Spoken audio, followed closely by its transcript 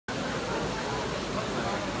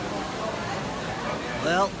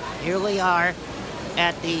Well, here we are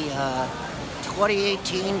at the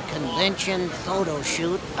 2018 convention photo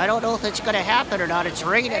shoot. I don't know if it's going to happen or not. It's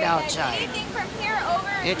raining outside. Anything from here over.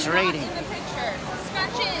 It's raining. In the picture.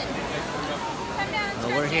 Scratch in. Come down.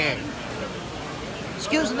 Well, we're here.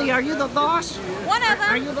 Excuse me, are you the boss? One of them.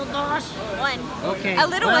 Are you the boss? One. Okay. A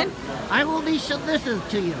little well, one. I will be submissive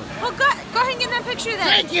to you. Well, go ahead and get that picture then.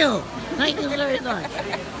 Thank you. Thank you very much.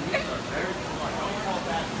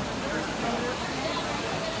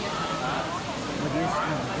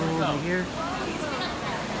 Over here.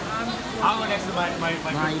 I'll go next to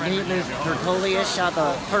My name is Purpoleeus. I'm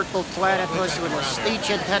a purple platypus with a speech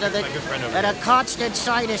impediment and a constant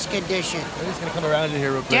sinus condition. I'm just gonna come around in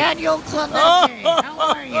here real quick. Daniel Clemente,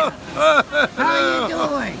 how are you? How are you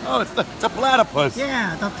doing? Oh, it's a platypus.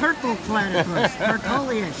 Yeah, the purple platypus,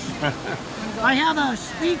 Purpoleeus. I have a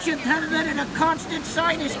speech impediment and a constant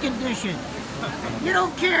sinus condition. You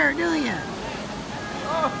don't care, do you?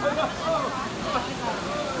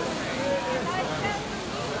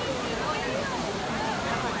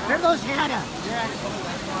 There goes Hannah.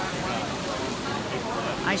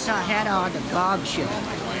 I saw Hannah on the Gog Show.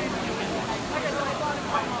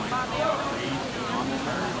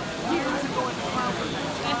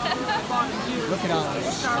 Look at all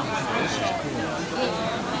this stuff. This is cool.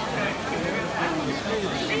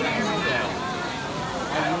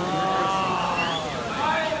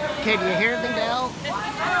 Can you hear me now?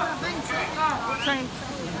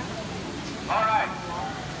 All right.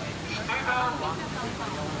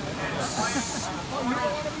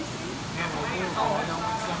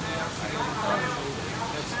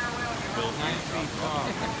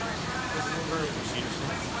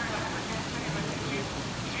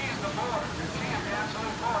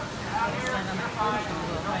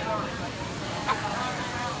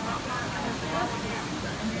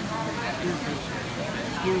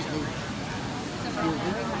 Excuse me.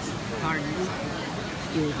 Pardon me.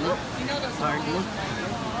 Excuse me. Pardon me.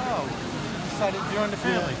 Oh, you decided to join the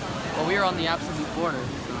family. Well, we are on the absolute border, so.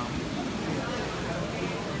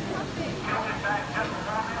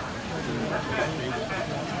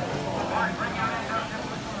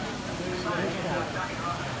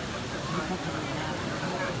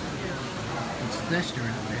 It's Lester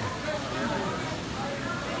out there.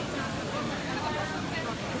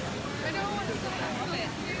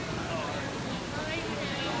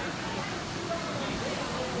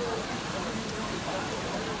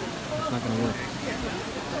 It's not gonna work.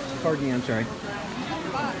 Pardon me, I'm sorry.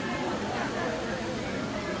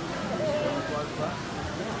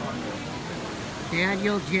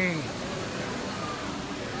 Daniel J.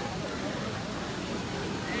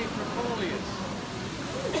 Hey, Purpoleeus.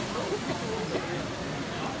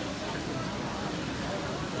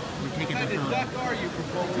 We're taking What the kind of photo. duck are you,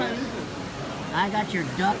 Purpoleeus? I got your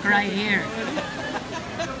duck right here. Okay,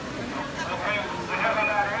 we have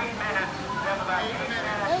about 8 minutes. We have about 8 minutes.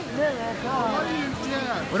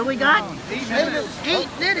 What do we got? 8 minutes. 8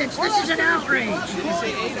 minutes. This is an outrage. Did he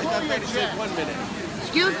say 8? I thought he said 1 minute.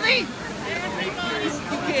 Excuse me?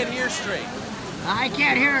 You can't hear straight. I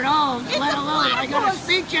can't hear at all, let alone I got a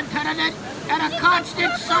speech impediment and a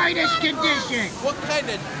constant sinus condition. What kind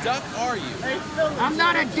of duck are you? I'm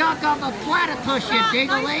not a duck, I'm a platypus, you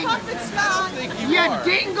dingling. I don't think you You are.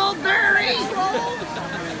 dingleberry.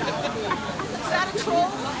 Is that a troll?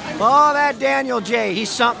 Oh, that Daniel J, he's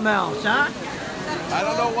something else, huh? I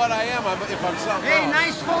don't know what I am if I'm something Hey, else.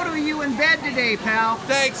 nice photo of you in bed today, pal.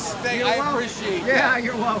 Thanks. You're I welcome. appreciate Yeah, that.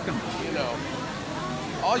 you're welcome. You know,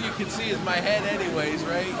 all you can see is my head anyways,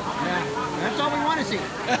 right? Yeah, that's all we want to see.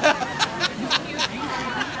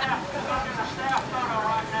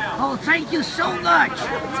 Oh, thank you so much.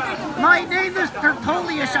 My name is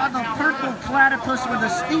Purpoleeus. I'm a purple platypus with a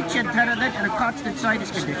speech impediment and a constant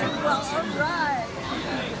sinus condition. Well, all right.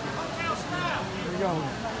 Here we go.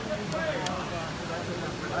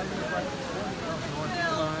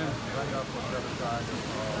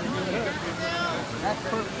 That's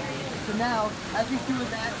perfect. So now, as we do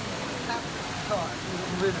that, tap the car.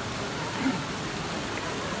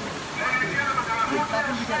 Is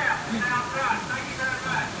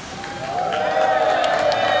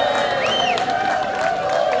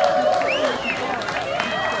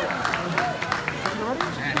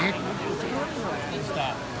that it?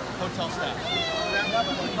 Stop. Hotel staff.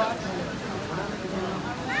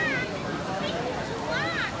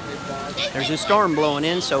 There's a storm blowing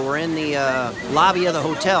in, so we're in the lobby of the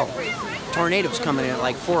hotel. Tornado's coming in at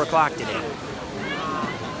like 4 o'clock today.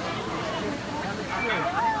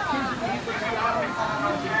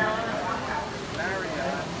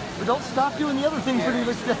 But don't stop doing the other things when he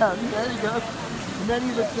looks down. There you go. And then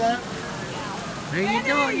he looks up. How you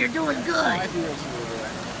doing? You're doing good. And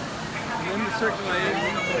then the circulation.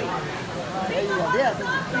 There you go. Yeah,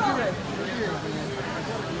 figure it.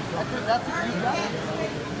 That's what you got.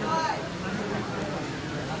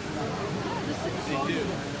 They do.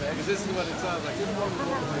 Because this is what it sounds like.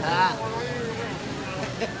 Ah.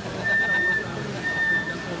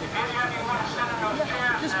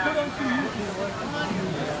 Just put on some music.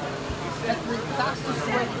 That's the fastest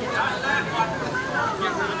way to get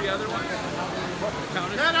Get rid of the other one.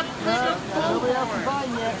 Count it. nobody else is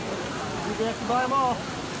buying yet. You have to buy them all.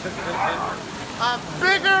 A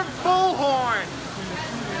bigger bullhorn.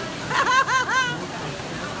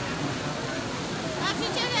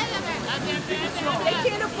 They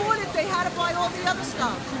can't afford it. They had to buy all the other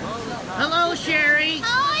stuff. Hello, Sherry.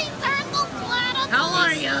 Hi, Dirk Platypus. How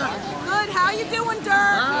are you? Good. How you doing, Dirk?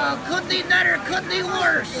 Oh, couldn't be better, couldn't be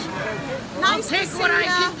worse. I'll Nice take to what see I ya.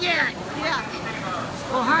 can get. Yeah.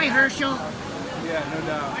 Oh, hi, Herschel. Yeah, no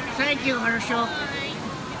doubt. Thank you, Herschel.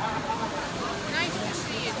 Nice to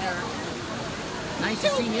see you, Dirk. Nice to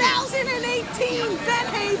see you. 2018 Vet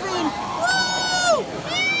Haven. Woo!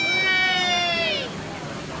 Yay!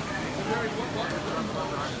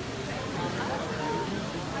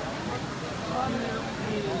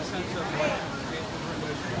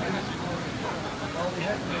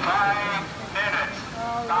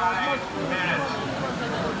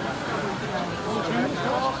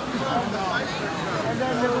 And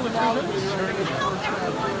then there was an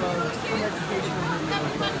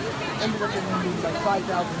ended up in like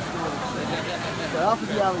 5,000 stores. But off of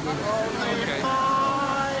the alligator.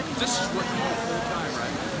 This is what you do full time,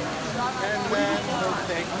 right? And then we'll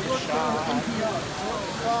take the shot.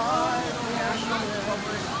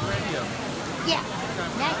 Radio. Yeah,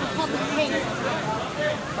 National Public Radio.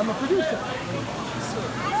 I'm a producer.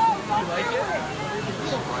 You like it?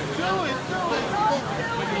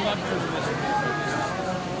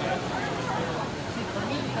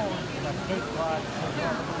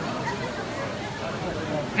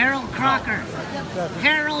 Harold Crocker.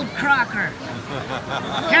 Harold Crocker.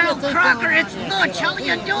 Harold Crocker, it's Butch. How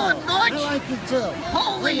you doing, I Butch? like it too.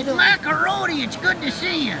 Holy macaroni, it's good to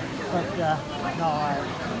see you. But no, it's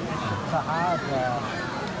a hard.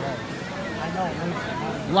 I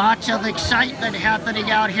know. Lots of excitement happening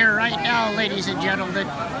out here right now, ladies and gentlemen.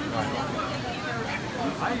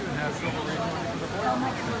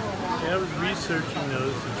 Yeah, I was researching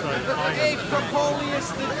those to try to find Hey, them. Purpoleeus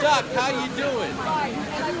the duck, how you doing?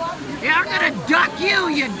 Yeah, I'm gonna duck you,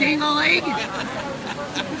 you ding-a-ling.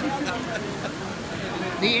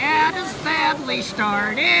 The Addams family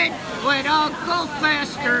started when Uncle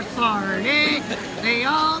Fester farted. They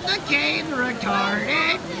all became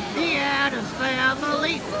retarded. The Addams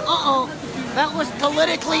family. Uh-oh, that was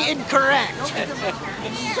politically incorrect.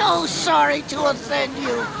 So sorry to offend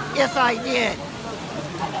you if I did.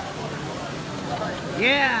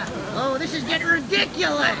 Yeah. Oh, this is getting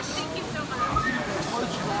ridiculous.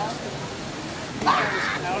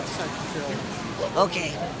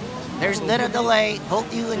 Okay. There's been a delay.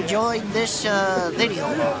 Hope you enjoyed this video.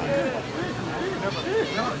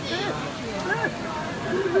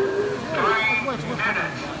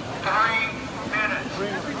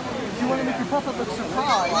 You want to make your puppet look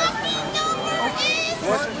surprised?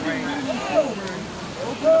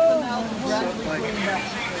 Open up the mouth and gradually bring it back.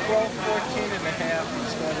 12, 14 and a half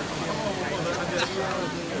instead of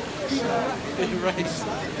right.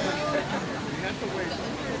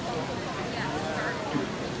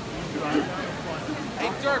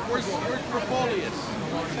 Hey Dirk, where's Purpoleeus?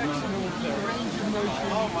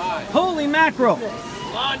 Oh my. Holy mackerel!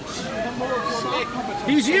 Lunch!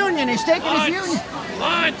 He's union. He's taking his union.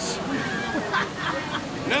 Lunch!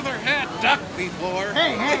 Never had duck before.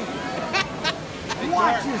 Hey, hey.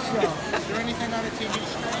 Watch yourself. Is there anything on the TV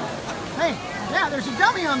screen? Hey, yeah, there's a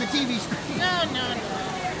dummy on the TV screen. No.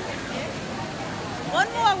 One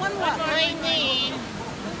more. I need.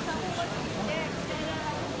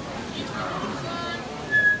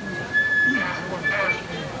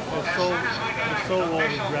 The soul of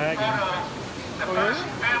the dragon. Oh, really?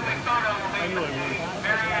 I knew it was.